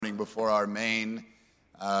before our main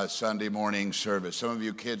Sunday morning service. Some of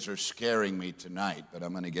you kids are scaring me tonight, but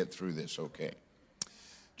I'm going to get through this okay.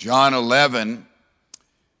 John 11.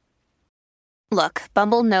 Look,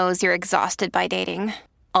 Bumble knows you're exhausted by dating.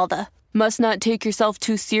 All the, must not take yourself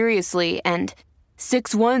too seriously, and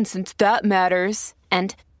 6'1" since that matters,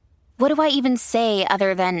 and what do I even say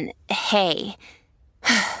other than, hey?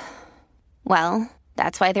 Well,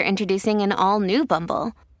 that's why they're introducing an all-new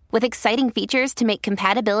Bumble, with exciting features to make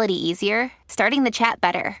compatibility easier, starting the chat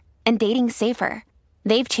better, and dating safer.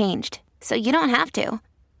 They've changed, so you don't have to.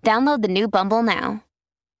 Download the new Bumble now.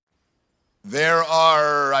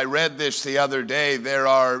 I read this the other day, there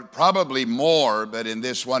are probably more, but in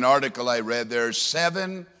this one article I read, there are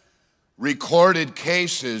 7 recorded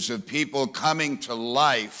cases of people coming to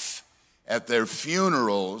life at their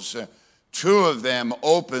funerals. 2 of them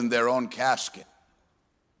opened their own casket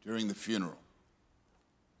during the funeral.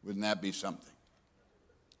 Wouldn't that be something?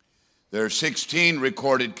 There are 16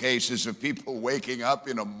 recorded cases of people waking up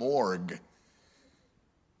in a morgue.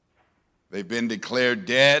 They've been declared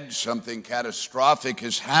dead. Something catastrophic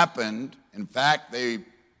has happened. In fact, they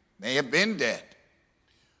may have been dead,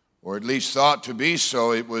 or at least thought to be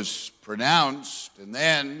so. It was pronounced, and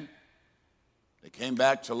then they came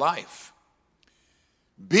back to life.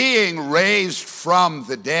 Being raised from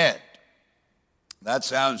the dead. That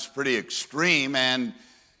sounds pretty extreme, and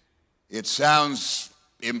it sounds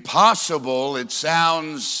impossible. It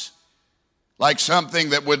sounds like something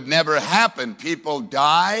that would never happen. People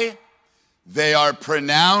die. They are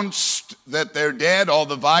pronounced that they're dead. All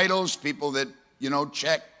the vitals, people that,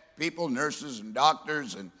 check people, nurses and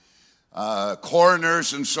doctors and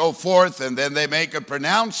coroners and so forth, and then they make a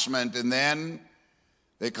pronouncement, and then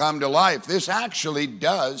they come to life. This actually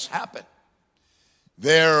does happen.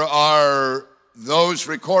 There are those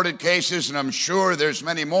recorded cases, and I'm sure there's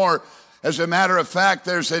many more. As a matter of fact,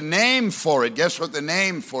 there's a name for it. Guess what the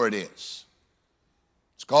name for it is?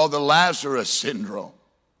 It's called the Lazarus syndrome.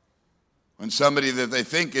 When somebody that they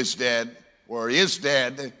think is dead or is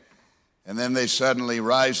dead, and then they suddenly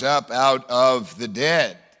rise up out of the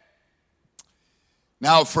dead.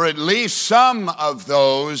 Now, for at least some of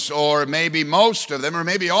those, or maybe most of them, or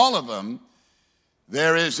maybe all of them,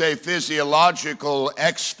 there is a physiological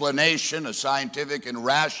explanation, a scientific and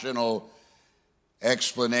rational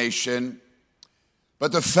explanation.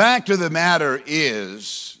 But the fact of the matter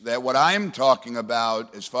is that what I'm talking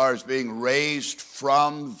about, as far as being raised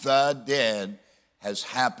from the dead, has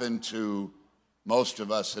happened to most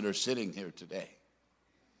of us that are sitting here today.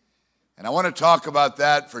 And I want to talk about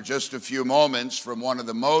that for just a few moments from one of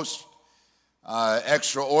the most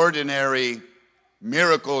extraordinary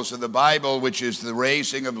miracles of the Bible, which is the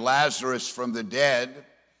raising of Lazarus from the dead.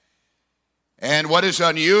 And what is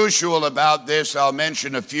unusual about this, I'll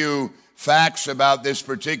mention a few facts about this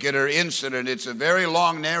particular incident. It's a very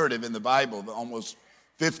long narrative in the Bible, almost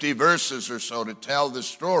 50 verses or so, to tell the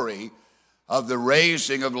story of the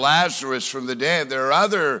raising of Lazarus from the dead. There are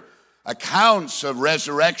other accounts of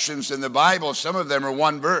resurrections in the Bible. Some of them are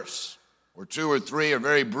 1 verse, or 2 or 3 are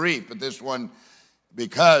very brief, but this one,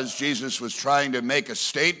 because Jesus was trying to make a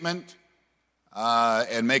statement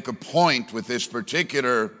and make a point with this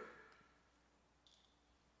particular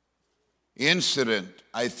incident.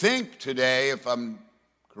 I think today, if I'm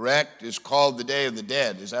correct, is called the Day of the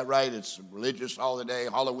Dead. Is that right? It's a religious holiday,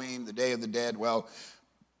 Halloween, the Day of the Dead. Well,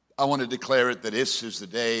 I want to declare it that this is the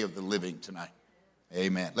day of the living tonight.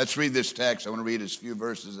 Amen. Let's read this text. I want to read as few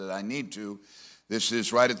verses as I need to. This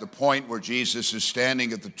is right at the point where Jesus is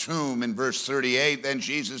standing at the tomb in verse 38. Then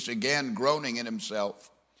Jesus, again groaning in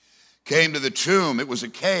himself, came to the tomb. It was a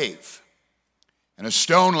cave, and a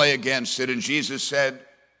stone lay against it. And Jesus said,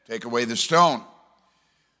 "Take away the stone."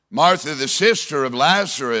 Martha, the sister of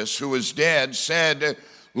Lazarus, who was dead, said,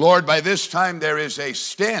 "Lord, by this time there is a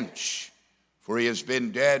stench, for he has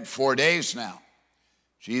been dead 4 days now."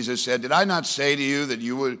 Jesus said, "Did I not say to you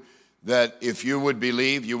that if you would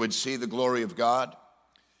believe, you would see the glory of God?"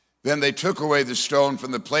 Then they took away the stone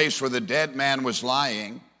from the place where the dead man was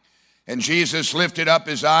lying. And Jesus lifted up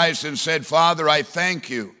his eyes and said, "Father, I thank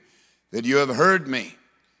you that you have heard me.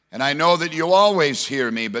 And I know that you always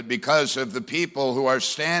hear me, but because of the people who are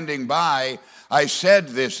standing by, I said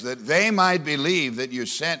this, that they might believe that you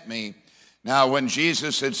sent me." Now, when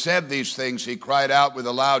Jesus had said these things, he cried out with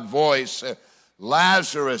a loud voice,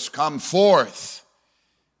 "Lazarus, come forth."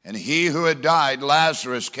 And he who had died,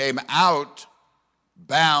 Lazarus, came out,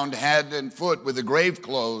 bound hand and foot with the grave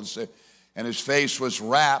clothes, and his face was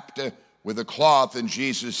wrapped with a cloth. And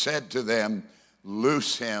Jesus said to them,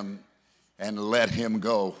 "Loose him and let him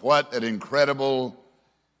go." What an incredible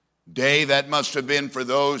day that must have been for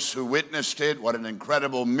those who witnessed it. What an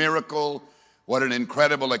incredible miracle. What an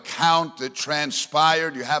incredible account that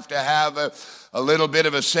transpired. You have to have a little bit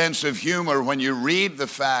of a sense of humor when you read the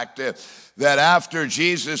fact that after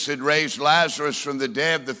Jesus had raised Lazarus from the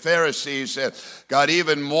dead, the Pharisees got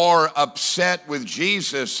even more upset with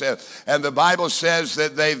Jesus. And the Bible says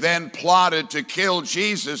that they then plotted to kill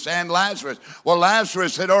Jesus and Lazarus. Well,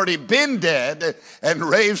 Lazarus had already been dead and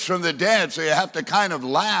raised from the dead, so you have to kind of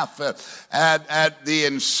laugh at the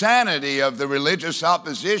insanity of the religious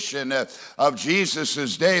opposition of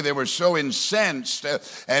Jesus' day. They were so incensed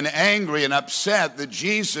and angry and upset that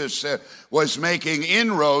Jesus was making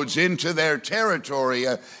inroads into their territory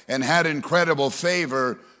and had incredible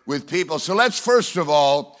favor with people. So let's first of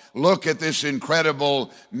all look at this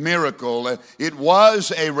incredible miracle. It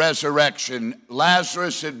was a resurrection.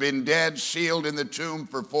 Lazarus had been dead, sealed in the tomb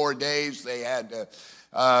for 4 days. They had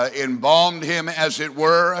embalmed him, as it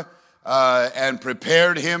were, and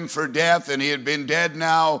prepared him for death, and he had been dead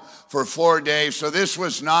now for 4 days. So this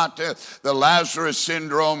was not the Lazarus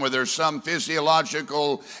syndrome, where there's some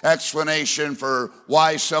physiological explanation for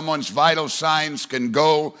why someone's vital signs can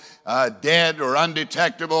go dead or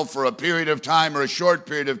undetectable for a period of time or a short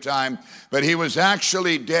period of time, but he was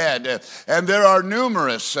actually dead. And there are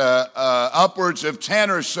numerous, upwards of 10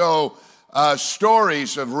 or so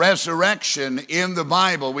stories of resurrection in the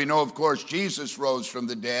Bible. We know, of course, Jesus rose from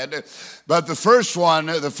the dead, but the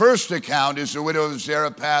first account is the widow of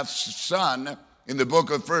Zarephath's son in the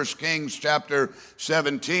book of 1 Kings chapter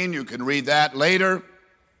 17. You can read that later.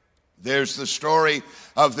 There's the story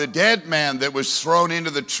of the dead man that was thrown into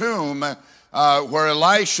the tomb where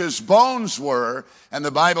Elisha's bones were. And the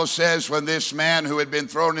Bible says when this man who had been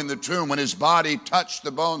thrown in the tomb, when his body touched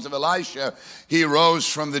the bones of Elisha, he rose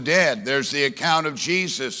from the dead. There's the account of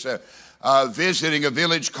Jesus visiting a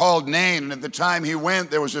village called Nain. And at the time he went,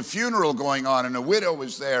 there was a funeral going on, and a widow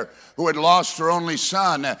was there who had lost her only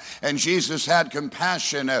son. And Jesus had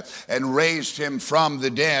compassion and raised him from the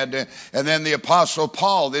dead. And then the Apostle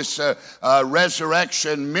Paul, this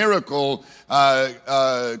resurrection miracle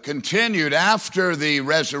continued after the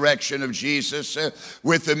resurrection of Jesus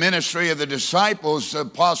with the ministry of the disciples.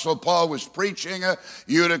 Apostle Paul was preaching.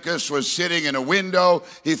 Eutychus was sitting in a window.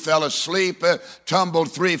 He fell asleep,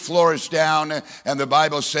 tumbled 3 floors down, and the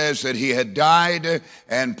Bible says that he had died,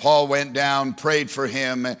 and Paul went down, prayed for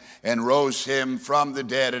him, and rose him from the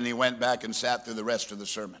dead, and he went back and sat through the rest of the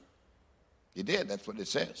sermon. He did, that's what it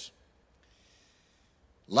says.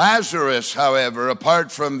 Lazarus, however,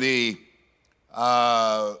 apart from the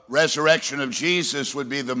resurrection of Jesus, would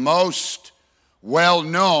be the most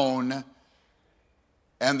well-known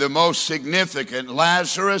and the most significant.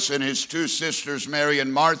 Lazarus and his 2 sisters, Mary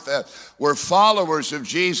and Martha, were followers of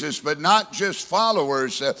Jesus, but not just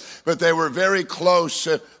followers, but they were very close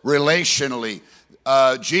relationally.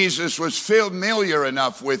 Jesus was familiar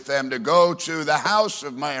enough with them to go to the house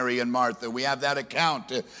of Mary and Martha. We have that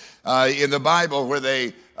account in the Bible where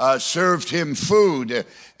they served him food,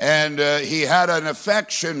 and he had an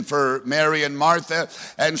affection for Mary and Martha.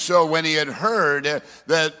 And so when he had heard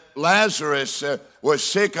that Lazarus was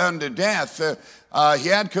sick unto death, he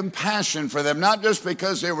had compassion for them, not just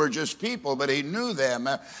because they were just people, but he knew them,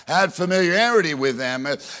 had familiarity with them.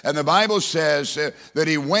 And the Bible says that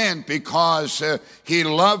he went because he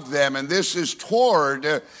loved them. And this is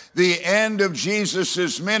toward the end of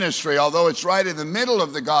Jesus' ministry. Although it's right in the middle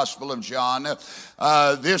of the Gospel of John,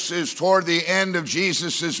 this is toward the end of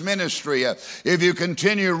Jesus' ministry. If you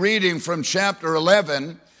continue reading from chapter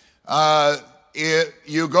 11,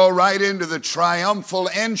 you go right into the triumphal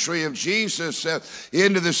entry of Jesus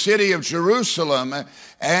into the city of Jerusalem.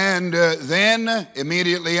 And then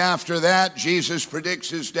immediately after that, Jesus predicts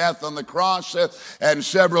his death on the cross, and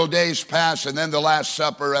several days pass, and then the Last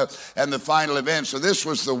Supper and the final event. So this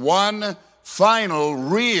was the one final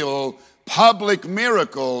real public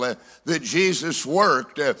miracle that Jesus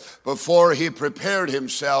worked before he prepared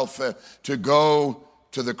himself to go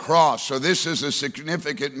to the cross. So this is a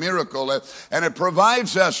significant miracle, and it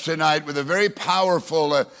provides us tonight with a very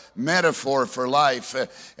powerful metaphor for life.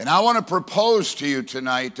 And I want to propose to you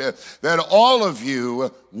tonight that all of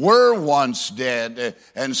you were once dead,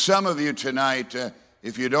 and some of you tonight,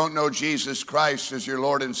 if you don't know Jesus Christ as your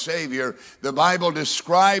Lord and Savior, the Bible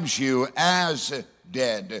describes you as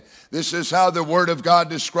dead. This is how the Word of God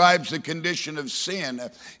describes the condition of sin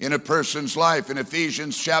in a person's life. In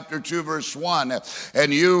Ephesians chapter 2, verse 1,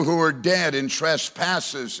 and you who are dead in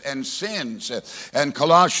trespasses and sins. And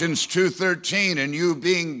Colossians 2:13, and you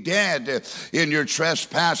being dead in your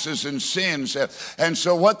trespasses and sins. And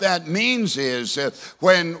so what that means is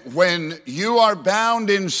when you are bound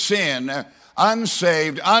in sin,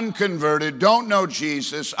 unsaved, unconverted, don't know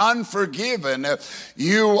Jesus, unforgiven,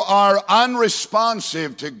 you are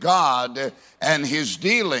unresponsive to God and his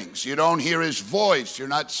dealings. You don't hear his voice. You're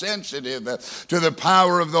not sensitive to the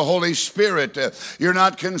power of the Holy Spirit. You're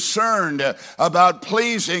not concerned about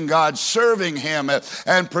pleasing God, serving him,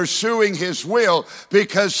 and pursuing his will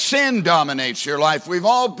because sin dominates your life. We've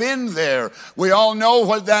all been there. We all know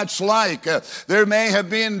what that's like. There may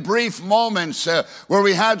have been brief moments where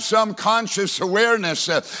we had some conscious awareness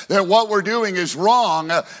that what we're doing is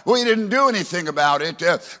wrong. We didn't do anything about it.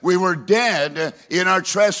 We were dead in our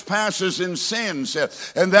trespasses and sins.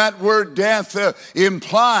 And that word death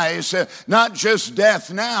implies not just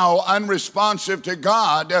death now, unresponsive to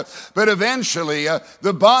God, but eventually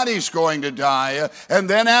the body's going to die. And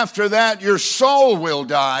then after that, your soul will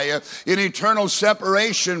die in eternal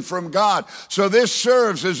separation from God. So this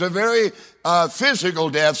serves as a very physical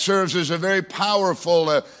death, serves as a very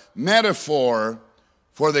powerful metaphor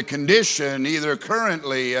for the condition, either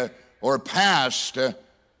currently or past, of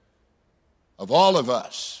all of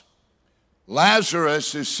us.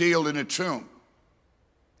 Lazarus is sealed in a tomb.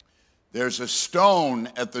 There's a stone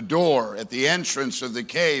at the door, at the entrance of the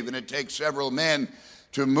cave, and it takes several men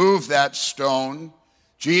to move that stone.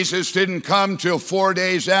 Jesus didn't come till 4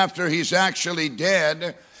 days after he's actually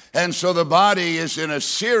dead, and so the body is in a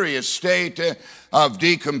serious state of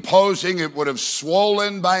decomposing. It would have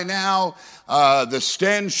swollen by now. The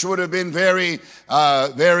stench would have been very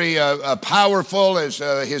powerful, as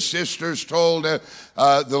his sisters told the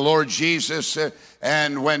Lord Jesus.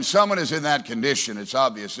 And when someone is in that condition, it's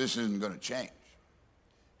obvious this isn't going to change.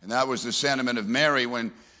 And that was the sentiment of Mary.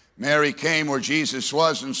 When Mary came where Jesus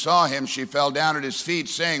was and saw him, she fell down at his feet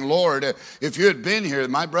saying, Lord, if you had been here,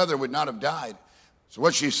 my brother would not have died. So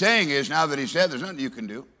what she's saying is, now that he's dead, there's nothing you can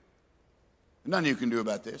do. There's nothing you can do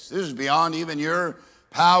about this. This is beyond even your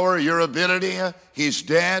power, your ability. He's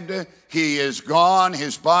dead. He is gone.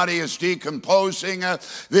 His body is decomposing.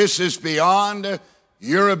 This is beyond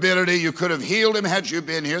your ability. You could have healed him had you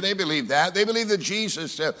been here. They believed that. They believed that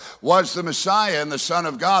Jesus was the Messiah and the Son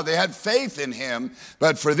of God. They had faith in him.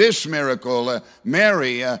 But for this miracle,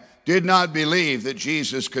 Mary did not believe that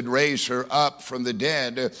Jesus could raise her up from the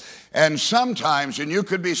dead. And sometimes, and you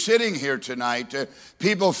could be sitting here tonight,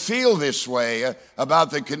 people feel this way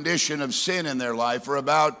about the condition of sin in their life or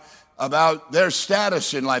about their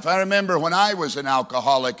status in life. I remember when I was an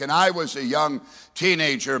alcoholic and I was a young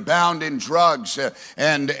teenager bound in drugs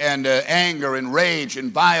and anger and rage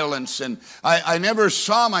and violence. And I never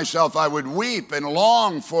saw myself. I would weep and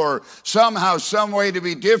long for somehow, some way to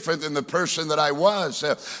be different than the person that I was.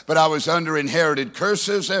 But I was under inherited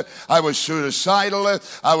curses. I was suicidal.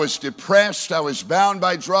 I was depressed. I was bound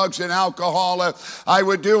by drugs and alcohol. I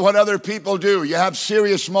would do what other people do. You have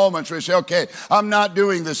serious moments where you say, okay, I'm not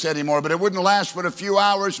doing this anymore. But it wouldn't last but a few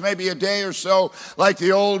hours, maybe a day or so, like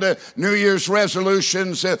the old New Year's resolutions.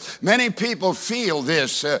 Many people feel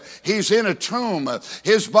this. He's in a tomb.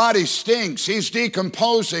 His body stinks. He's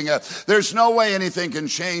decomposing. There's no way anything can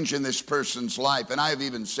change in this person's life. And I have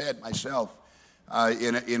even said myself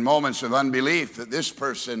in moments of unbelief that this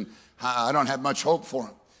person, I don't have much hope for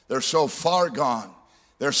him. They're so far gone.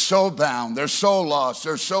 They're so bound. They're so lost.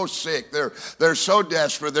 They're so sick. They're so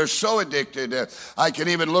desperate. They're so addicted. I can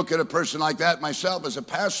even look at a person like that myself as a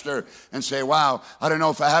pastor and say, wow, I don't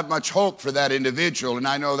know if I have much hope for that individual. And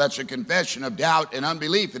I know that's a confession of doubt and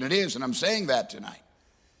unbelief, and it is, and I'm saying that tonight.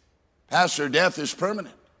 Pastor, death is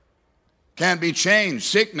permanent. Can't be changed.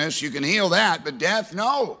 Sickness, you can heal that, but death,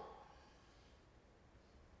 no.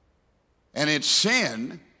 And it's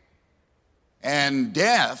sin and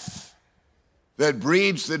death that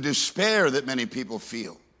breeds the despair that many people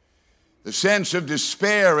feel. The sense of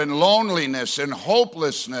despair and loneliness and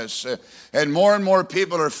hopelessness. And more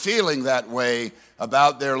people are feeling that way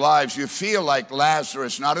about their lives. You feel like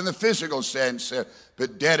Lazarus, not in the physical sense,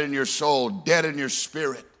 but dead in your soul, dead in your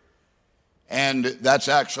spirit. And that's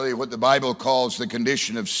actually what the Bible calls the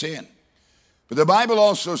condition of sin. But the Bible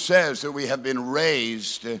also says that we have been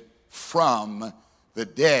raised from the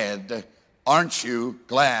dead. Aren't you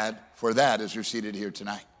glad for that as you're seated here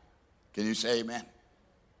tonight? Can you say amen?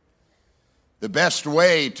 The best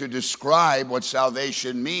way to describe what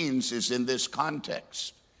salvation means is in this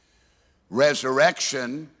context.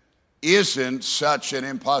 Resurrection isn't such an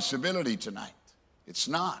impossibility tonight. It's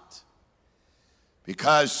not.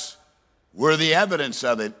 Because we're the evidence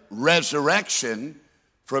of it. Resurrection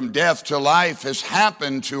from death to life has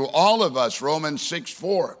happened to all of us. Romans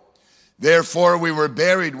 6:4. Therefore we were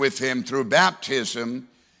buried with him through baptism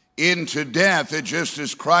into death, just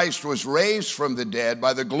as Christ was raised from the dead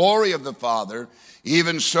by the glory of the Father,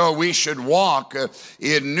 even so we should walk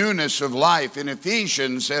in newness of life. In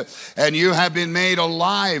Ephesians, and you have been made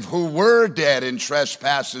alive who were dead in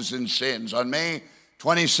trespasses and sins. On May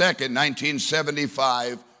 22nd,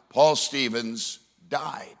 1975, Paul Stevens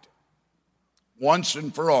died. Once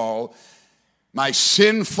and for all, my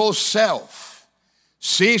sinful self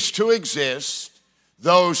ceased to exist.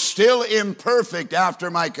 Though still imperfect after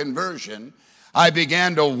my conversion, I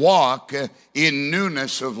began to walk in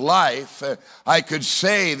newness of life. I could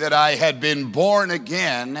say that I had been born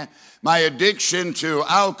again. My addiction to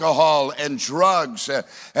alcohol and drugs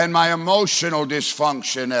and my emotional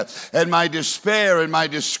dysfunction and my despair and my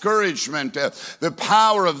discouragement, the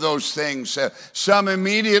power of those things, some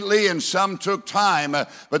immediately and some took time,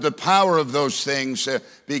 but the power of those things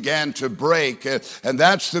began to break. And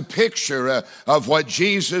that's the picture of what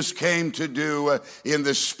Jesus came to do in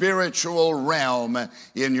the spiritual realm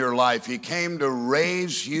in your life. He came to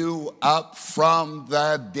raise you up from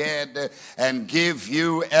the dead and give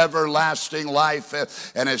you everlasting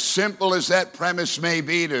life. And as simple as that premise may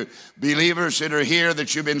be to believers that are here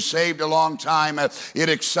that you've been saved a long time, it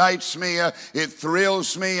excites me, it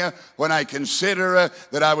thrills me when I consider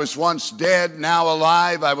that I was once dead, now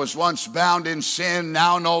alive. I was once bound in sin,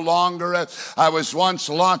 now no longer. I was once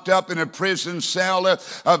locked up in a prison cell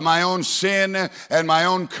of my own sin and my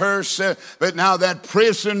own curse, but now that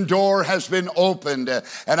prison door has been opened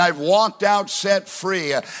and I've walked out set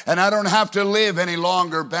free, and I don't have to live any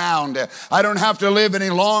longer bound. I don't have to live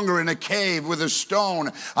any longer in a cave with a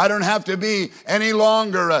stone. I don't have to be any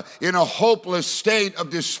longer in a hopeless state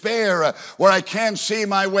of despair where I can't see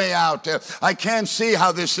my way out. I can't see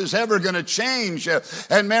how this is ever going to change.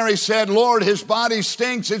 And Mary said, Lord, his body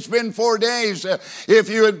stinks. It's been 4 days. If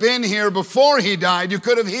you had been here before he died, you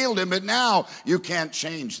could have healed him. But now you can't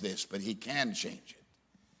change this, but he can change it.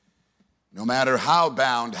 No matter how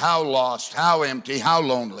bound, how lost, how empty, how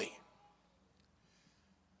lonely.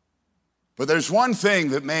 But there's one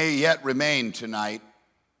thing that may yet remain tonight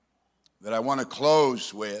that I want to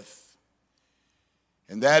close with,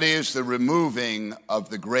 and that is the removing of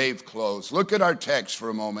the grave clothes. Look at our text for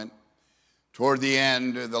a moment. Toward the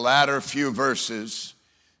end, the latter few verses,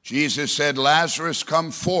 Jesus said, Lazarus, come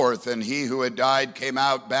forth, and he who had died came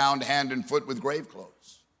out bound hand and foot with grave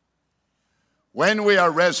clothes. When we are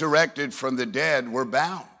resurrected from the dead, we're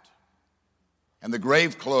bound, and the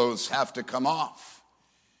grave clothes have to come off.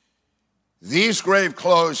 These grave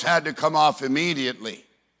clothes had to come off immediately,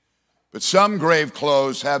 but some grave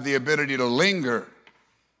clothes have the ability to linger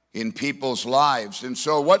in people's lives. And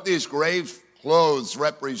so what these grave clothes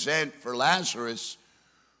represent for Lazarus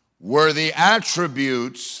were the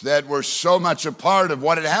attributes that were so much a part of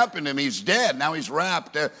what had happened to him. He's dead. Now he's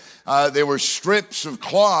wrapped. There were strips of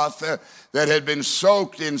cloth that had been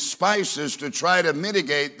soaked in spices to try to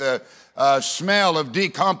mitigate the smell of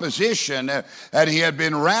decomposition, and he had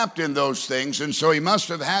been wrapped in those things, and so he must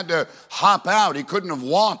have had to hop out. He couldn't have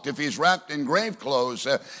walked if he's wrapped in grave clothes.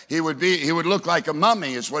 He would look like a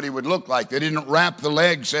mummy is what he would look like. They didn't wrap the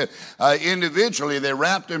legs individually. They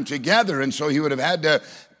wrapped them together, and so he would have had to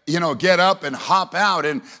get up and hop out.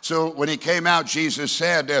 And so when he came out, Jesus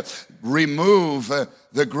said, remove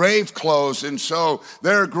the grave clothes. And so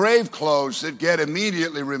there are grave clothes that get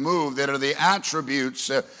immediately removed that are the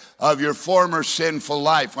attributes of your former sinful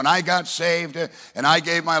life. When I got saved and I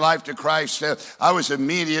gave my life to Christ, I was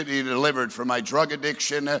immediately delivered from my drug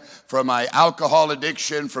addiction, from my alcohol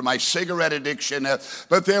addiction, from my cigarette addiction.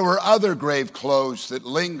 But there were other grave clothes that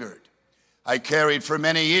lingered. I carried for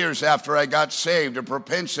many years after I got saved a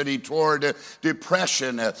propensity toward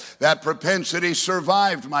depression. That propensity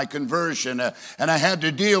survived my conversion, and I had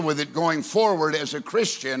to deal with it going forward as a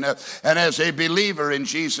Christian and as a believer in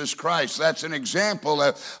Jesus Christ. That's an example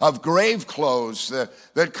of grave clothes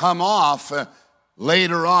that come off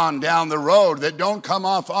later on down the road, that don't come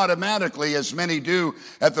off automatically as many do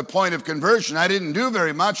at the point of conversion. I didn't do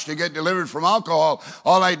very much to get delivered from alcohol.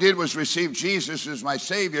 All I did was receive Jesus as my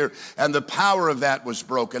Savior, and the power of that was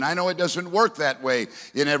broken. I know it doesn't work that way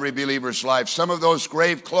in every believer's life. Some of those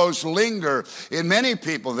grave clothes linger in many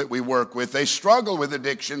people that we work with. They struggle with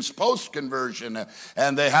addictions post-conversion,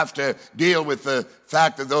 and they have to deal with the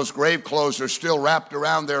fact that those grave clothes are still wrapped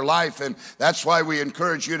around their life. And that's why we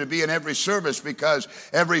encourage you to be in every service, because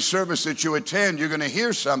every service that you attend, you're going to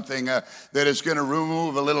hear something that is going to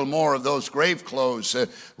remove a little more of those grave clothes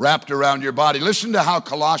wrapped around your body. Listen to how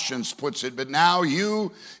Colossians puts it. But now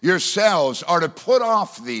you yourselves are to put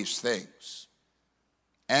off these things: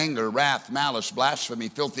 anger, wrath, malice, blasphemy,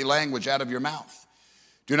 filthy language out of your mouth.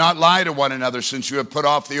 Do not lie to one another, since you have put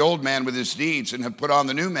off the old man with his deeds and have put on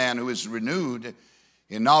the new man, who is renewed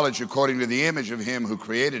in knowledge according to the image of him who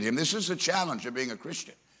created him. This is the challenge of being a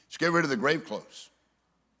Christian. Let's get rid of the grave clothes.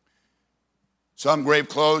 Some grave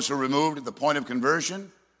clothes are removed at the point of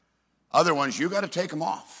conversion. Other ones, you've got to take them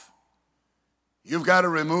off. You've got to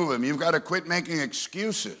remove them. You've got to quit making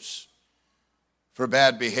excuses for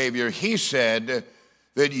bad behavior. He said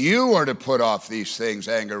that you are to put off these things: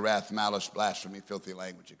 anger, wrath, malice, blasphemy, filthy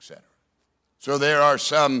language, etc. So there are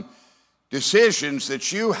some decisions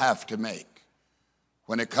that you have to make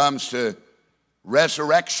when it comes to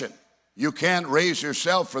resurrection. You can't raise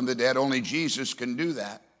yourself from the dead. Only Jesus can do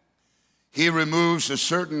that. He removes a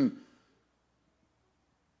certain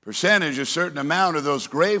percentage, a certain amount of those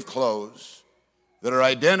grave clothes that are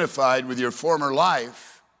identified with your former life.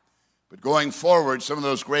 But going forward, some of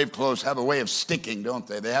those grave clothes have a way of sticking, don't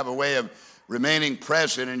they? They have a way of remaining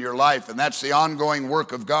present in your life, and that's the ongoing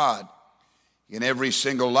work of God in every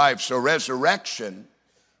single life. So resurrection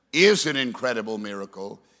is an incredible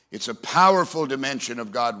miracle. It's a powerful dimension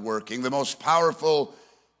of God working, the most powerful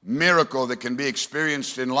miracle that can be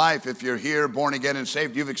experienced in life. If you're here, born again and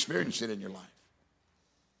saved, you've experienced it in your life.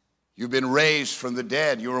 You've been raised from the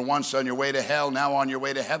dead. You were once on your way to hell, now on your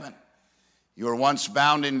way to heaven. You were once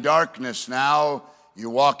bound in darkness, now you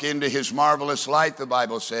walk into his marvelous light, the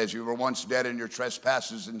Bible says. You were once dead in your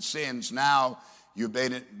trespasses and sins, now you've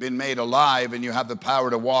been made alive, and you have the power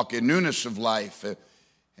to walk in newness of life.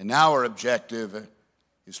 And now our objective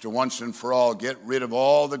is to once and for all get rid of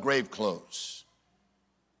all the grave clothes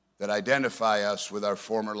that identify us with our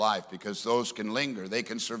former life, because those can linger. They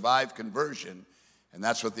can survive conversion, and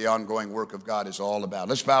that's what the ongoing work of God is all about.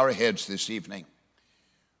 Let's bow our heads this evening.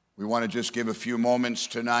 We want to just give a few moments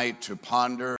tonight to ponder